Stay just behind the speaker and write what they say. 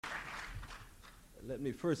Let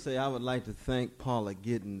me first say I would like to thank Paula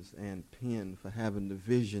Giddens and Penn for having the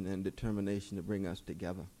vision and determination to bring us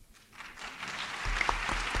together.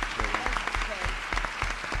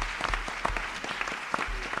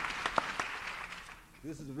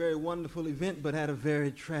 This is a very wonderful event, but at a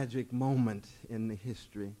very tragic moment in the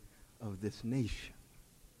history of this nation.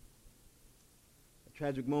 A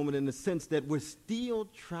tragic moment in the sense that we're still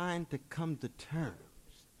trying to come to terms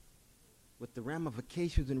with the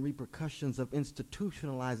ramifications and repercussions of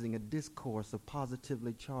institutionalizing a discourse of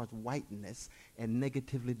positively charged whiteness and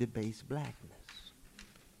negatively debased blackness.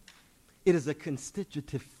 It is a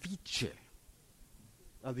constitutive feature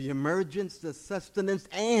of the emergence, the sustenance,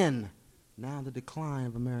 and now the decline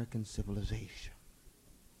of American civilization.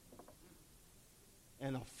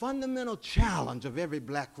 And a fundamental challenge of every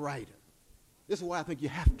black writer. This is why I think you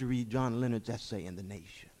have to read John Leonard's essay in The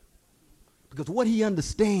Nation. Because what he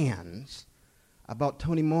understands about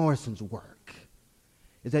Toni Morrison's work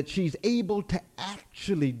is that she's able to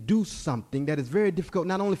actually do something that is very difficult,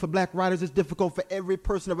 not only for black writers, it's difficult for every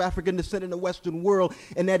person of African descent in the Western world,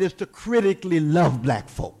 and that is to critically love black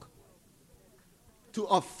folk. To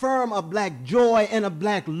affirm a black joy and a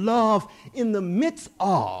black love in the midst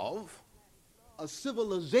of a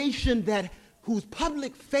civilization whose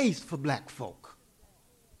public face for black folk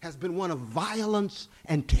has been one of violence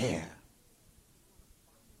and terror.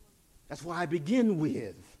 That's why I begin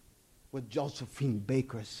with what Josephine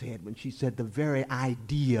Baker said when she said, the very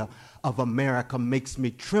idea of America makes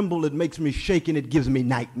me tremble, it makes me shake, and it gives me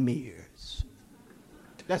nightmares.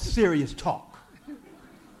 That's serious talk.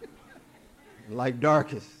 Like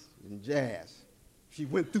Darkest in jazz, she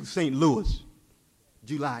went through St. Louis,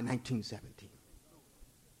 July 1917.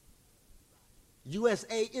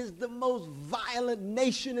 USA is the most violent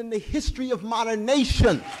nation in the history of modern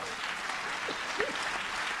nations.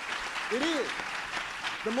 It is.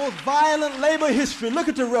 The most violent labor history. Look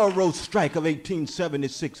at the railroad strike of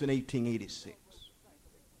 1876 and 1886.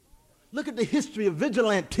 Look at the history of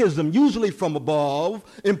vigilantism, usually from above,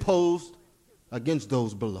 imposed against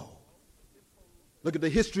those below. Look at the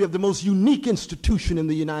history of the most unique institution in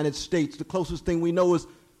the United States. The closest thing we know is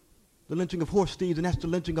the lynching of horse thieves, and that's the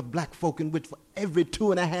lynching of black folk, in which for every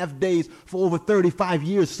 2.5 days for over 35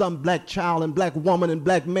 years, some black child and black woman and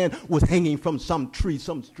black man was hanging from some tree,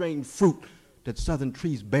 some strange fruit that southern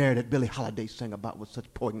trees bear that Billie Holiday sang about with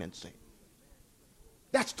such poignancy.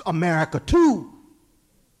 That's America too.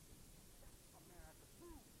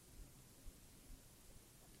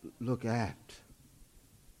 Look at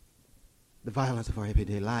the violence of our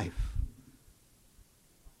everyday life,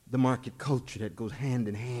 the market culture that goes hand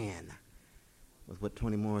in hand with what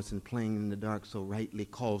Toni Morrison, Playing in the Dark, so rightly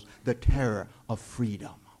calls the terror of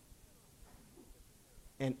freedom.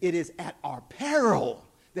 And it is at our peril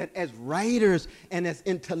that as writers and as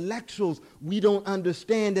intellectuals, we don't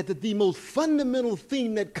understand that the most fundamental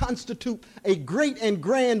thing that constitutes a great and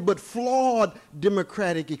grand but flawed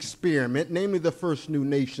democratic experiment, namely the first new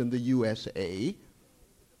nation, the USA,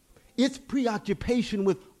 its preoccupation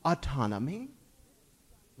with autonomy,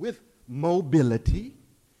 with mobility,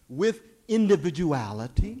 with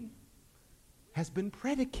individuality, has been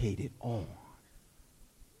predicated on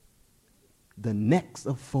the necks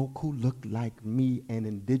of folk who look like me and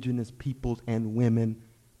indigenous peoples and women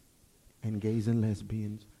and gays and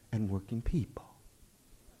lesbians and working people.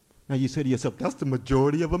 Now you say to yourself, that's the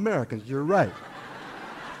majority of Americans. You're right.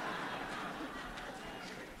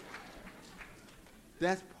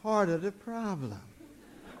 That's part of the problem.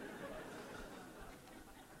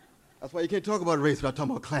 That's why you can't talk about race without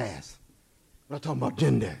talking about class, without talking about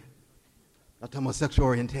gender, without talking about sexual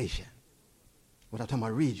orientation, without talking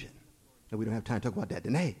about region. And we don't have time to talk about that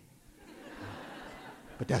today.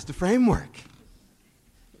 But that's the framework.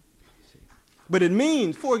 But it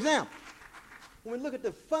means, for example, when we look at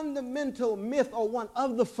the fundamental myth, or one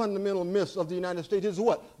of the fundamental myths of the United States is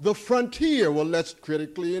what? The frontier. Well, let's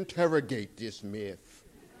critically interrogate this myth.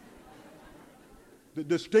 The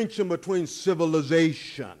distinction between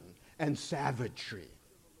civilization and savagery,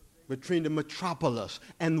 between the metropolis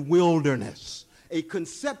and wilderness, a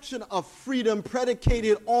conception of freedom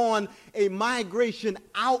predicated on a migration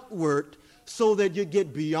outward so that you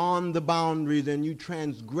get beyond the boundaries and you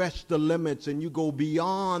transgress the limits and you go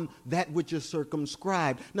beyond that which is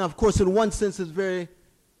circumscribed. Now, of course, in one sense, there's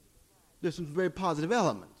some very positive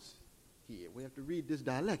elements here. We have to read this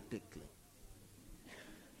dialectically.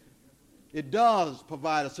 It does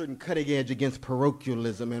provide a certain cutting edge against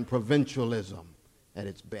parochialism and provincialism at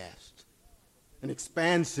its best. An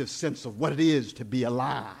expansive sense of what it is to be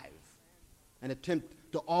alive. An attempt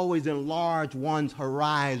to always enlarge one's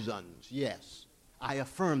horizons. Yes, I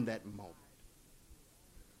affirm that moment.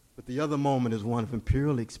 But the other moment is one of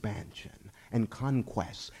imperial expansion and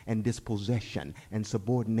conquest and dispossession and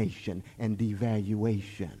subordination and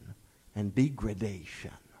devaluation and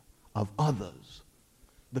degradation of others.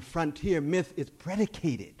 The frontier myth is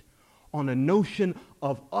predicated on a notion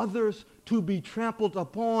of others to be trampled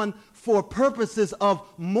upon for purposes of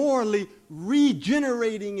morally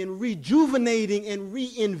regenerating and rejuvenating and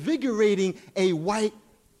reinvigorating a white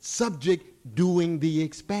subject doing the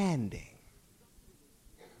expanding.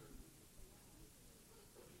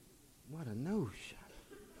 What a notion.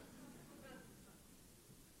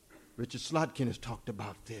 Richard Slotkin has talked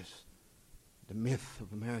about this, the myth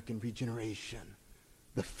of American regeneration,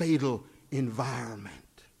 the fatal environment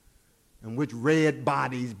in which red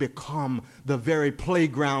bodies become the very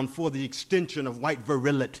playground for the extension of white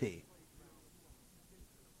virility.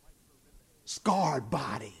 Scarred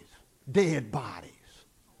bodies, dead bodies.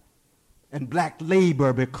 And black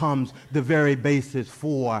labor becomes the very basis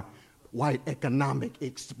for white economic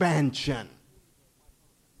expansion.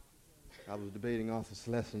 I was debating Arthur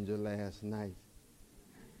Schlesinger last night.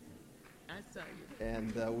 I saw you.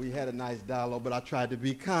 And we had a nice dialogue, but I tried to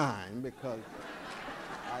be kind because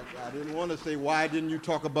I didn't want to say, why didn't you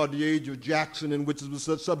talk about the age of Jackson, in which was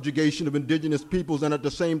the subjugation of indigenous peoples and at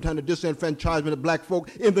the same time the disenfranchisement of black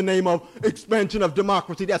folk in the name of expansion of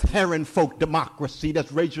democracy? That's Heron folk democracy.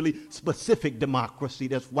 That's racially specific democracy.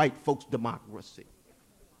 That's white folks democracy.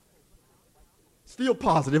 Still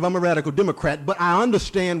positive, I'm a radical Democrat, but I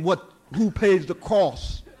understand who pays the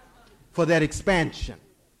cost for that expansion.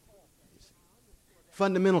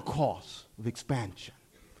 Fundamental cost of expansion.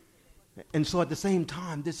 And so at the same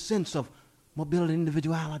time, this sense of mobility,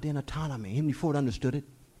 individuality, and autonomy, Henry Ford understood it.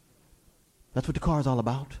 That's what the car is all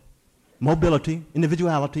about. Mobility,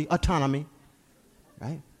 individuality, autonomy,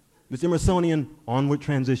 right? It's Emersonian onward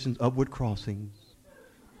transitions, upward crossings.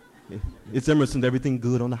 It's Emerson's everything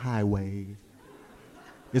good on the highway.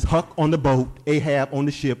 It's Huck on the boat, Ahab on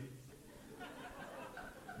the ship,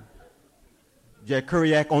 Jack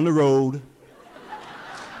Kerouac on the road.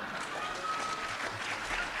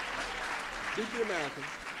 Deeply American.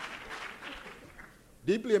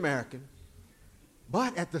 Deeply American.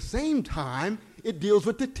 But at the same time, it deals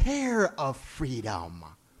with the terror of freedom.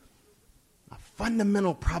 A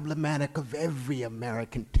fundamental problematic of every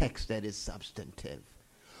American text that is substantive.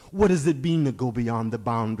 What does it mean to go beyond the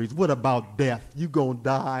boundaries? What about death? You gonna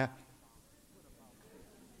die.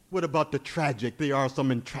 What about the tragic? There are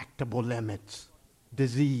some intractable limits.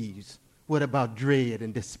 Disease. What about dread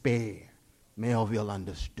and despair? Melville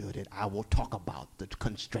understood it. I will talk about the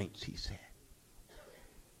constraints, he said.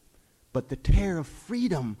 But the terror of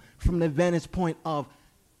freedom from the vantage point of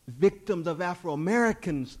victims of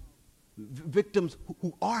Afro-Americans, victims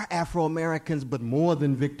who are Afro-Americans, but more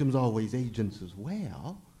than victims, always agents as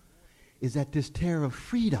well, is that this terror of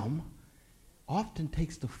freedom often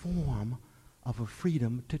takes the form of a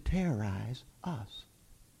freedom to terrorize us.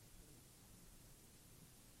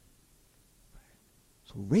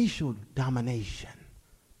 So racial domination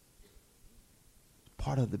is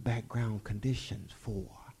part of the background conditions for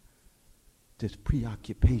this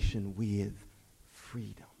preoccupation with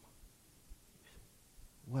freedom.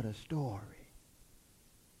 What a story.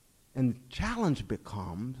 And the challenge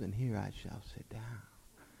becomes, and here I shall sit down,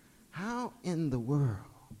 how in the world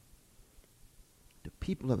do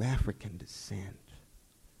people of African descent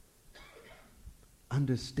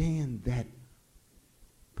understand that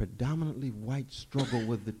predominantly white struggle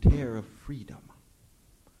with the terror of freedom,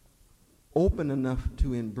 open enough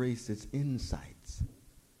to embrace its insights,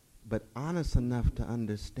 but honest enough to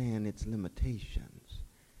understand its limitations,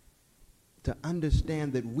 to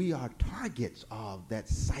understand that we are targets of that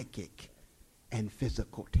psychic and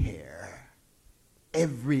physical terror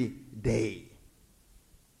every day.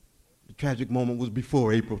 The tragic moment was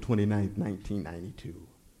before April 29th, 1992.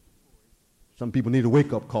 Some people need a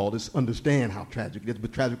wake-up call to understand how tragic it is,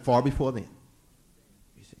 but tragic far before then.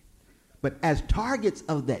 You see. But as targets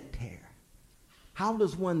of that terror, how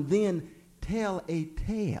does one then tell a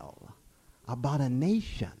tale about a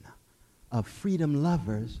nation of freedom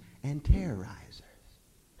lovers and terrorizers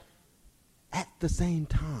at the same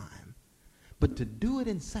time, but to do it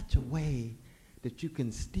in such a way that you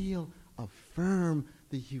can still affirm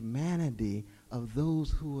the humanity of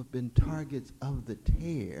those who have been targets of the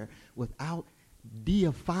terror without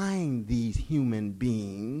deifying these human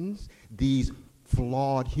beings, these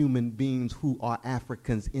flawed human beings who are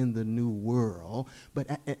Africans in the New World,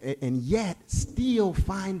 but and yet still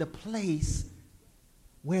find a place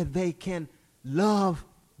where they can love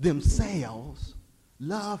themselves,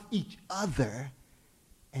 love each other,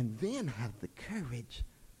 and then have the courage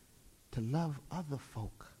to love other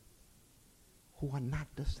folk who are not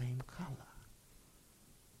the same color.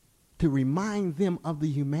 To remind them of the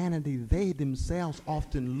humanity they themselves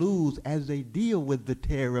often lose as they deal with the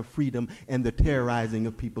terror of freedom and the terrorizing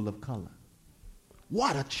of people of color.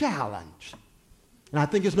 What a challenge. And I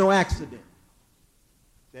think it's no accident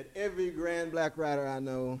that every grand black writer I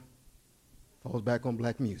know falls back on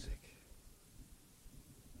black music,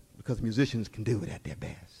 because musicians can do it at their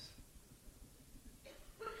best.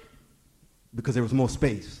 Because there was more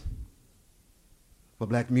space for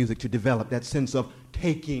black music to develop that sense of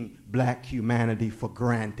taking black humanity for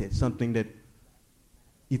granted, something that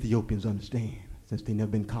Ethiopians understand since they've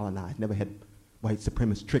never been colonized, never had white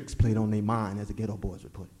supremacist tricks played on their mind, as the ghetto boys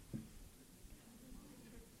would put it.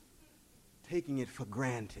 Taking it for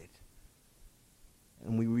granted.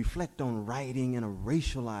 And we reflect on writing in a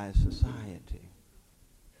racialized society.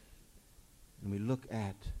 And we look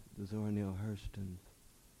at the Zora Neale Hurstons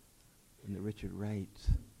and the Richard Wrights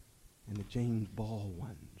and the James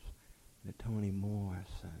Baldwins and the Toni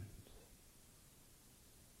Morrisons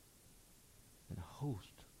and a host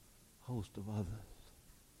of others,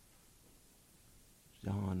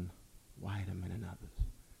 John Weideman and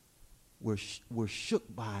others. We're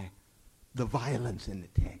shook by the violence in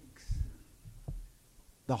the text,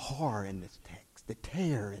 the horror in this text, the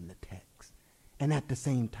terror in the text, and at the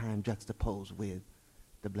same time juxtaposed with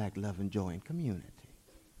the black love and joy and community,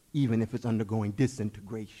 even if it's undergoing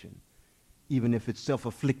disintegration, even if it's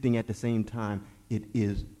self-afflicting at the same time, it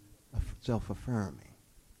is self-affirming.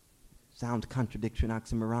 Sounds contradiction,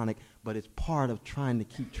 oxymoronic, but it's part of trying to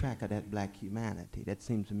keep track of that black humanity. That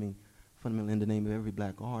seems to me fundamentally in the name of every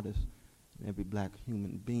black artist and every black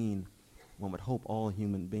human being. One would hope all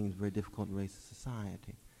human beings, very difficult to raise a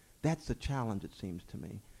society. That's a challenge, it seems to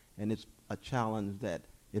me. And it's a challenge that,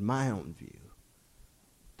 in my own view,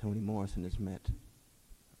 Toni Morrison has met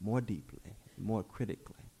more deeply, more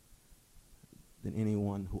critically than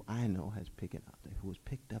anyone who I know has picked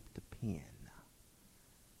up the pen.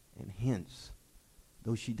 And hence,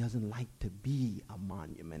 though she doesn't like to be a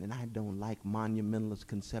monument, and I don't like monumentalist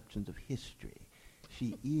conceptions of history,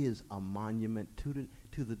 she is a monument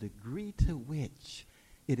to the degree to which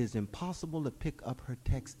it is impossible to pick up her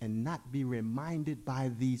text and not be reminded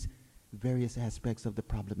by these various aspects of the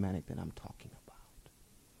problematic that I'm talking about.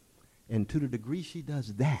 And to the degree she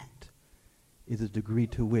does that is the degree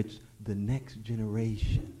to which the next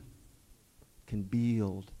generation can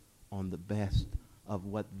build on the best of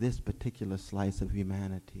what this particular slice of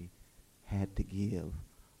humanity had to give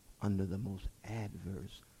under the most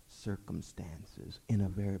adverse circumstances in a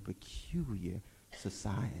very peculiar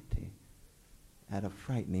society at a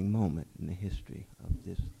frightening moment in the history of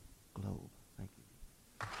this globe.